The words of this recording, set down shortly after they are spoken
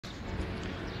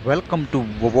Welcome to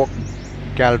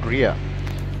V.O.V.K.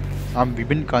 I'm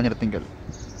Vibin Kanyarathingal.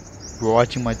 You're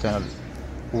watching my channel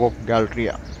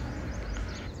V.O.V.K.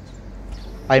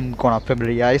 I'm gonna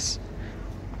familiarize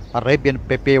Arabian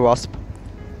Pepe wasp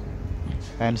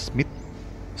and Smith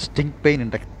sting pain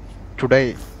index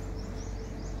today.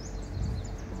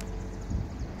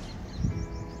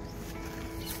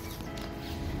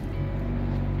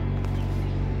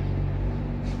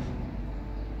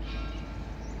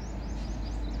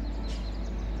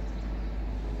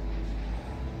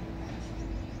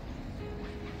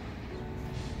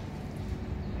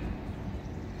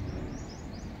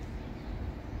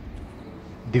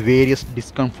 The various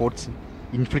discomforts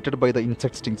inflicted by the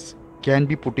insect stings can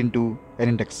be put into an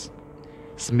index.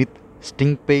 Smith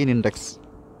Sting Pain Index.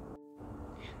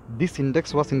 This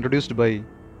index was introduced by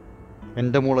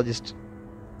entomologist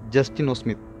Justin O.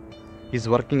 Smith. He is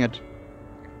working at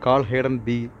Carl Hayden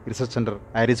Bee Research Center,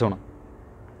 Arizona.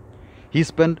 He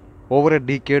spent over a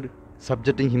decade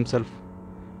subjecting himself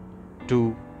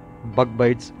to bug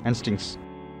bites and stings.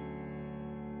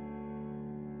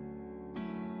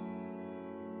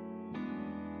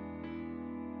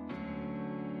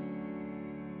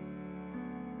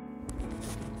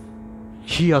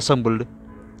 He assembled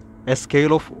a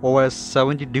scale of over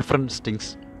 70 different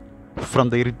stings, from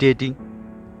the irritating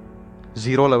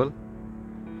 0 level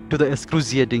to the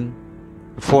excruciating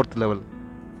 4th level.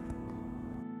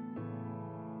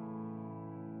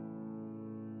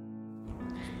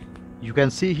 You can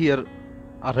see here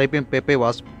Arabian Pepe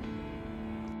wasp.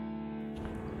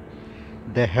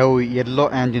 They have yellow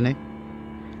antennae,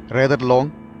 rather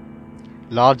long,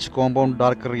 large compound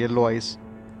darker yellow eyes,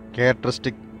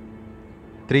 characteristic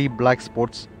 3 black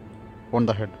spots on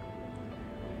the head.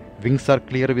 Wings are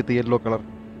clear with yellow color,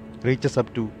 reaches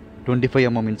up to 25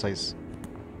 mm in size.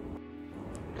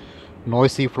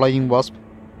 Noisy flying wasp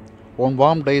on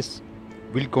warm days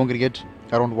will congregate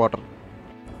around water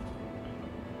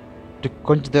to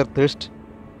quench their thirst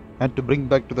and to bring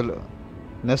back to the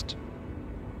nest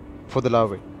for the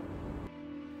larvae.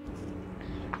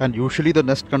 And usually the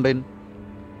nest contains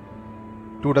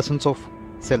 2 dozens of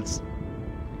cells,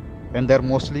 and they are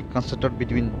mostly constructed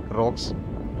between rocks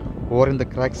or in the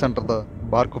cracks under the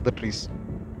bark of the trees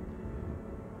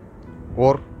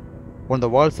or on the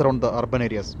walls around the urban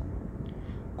areas,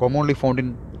 commonly found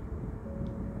in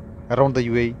around the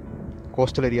UAE,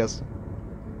 coastal areas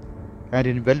and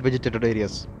in well vegetated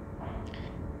areas.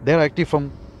 They are active from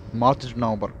March to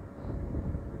November.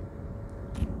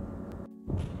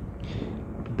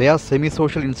 They are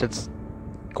semi-social insects.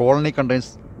 Colony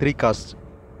contains 3 castes: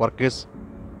 workers,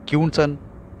 queens and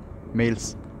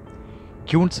males.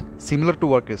 Queens similar to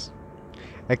workers.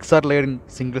 Eggs are laid in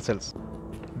single cells.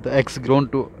 The eggs grown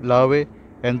to larvae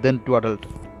and then to adult.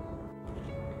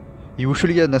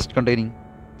 Usually a nest containing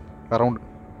around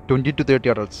 20 to 30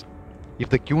 adults. If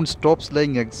the queen stops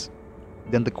laying eggs,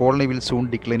 then the colony will soon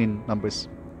decline in numbers.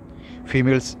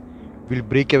 Females will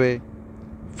break away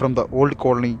from the old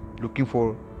colony looking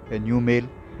for a new male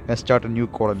and start a new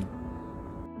colony.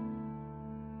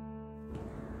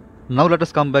 Now let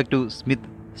us come back to Smith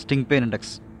Sting Pain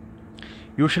Index.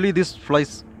 Usually these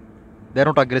flies, they are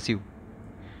not aggressive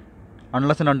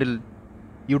unless and until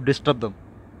you disturb them.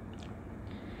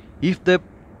 If they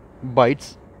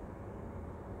bites,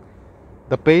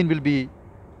 the pain will be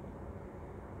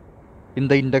in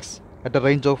the index at a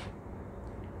range of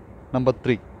number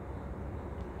 3.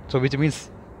 So which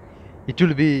means it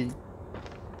will be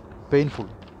painful.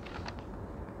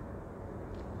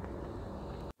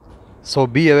 So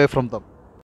be away from them.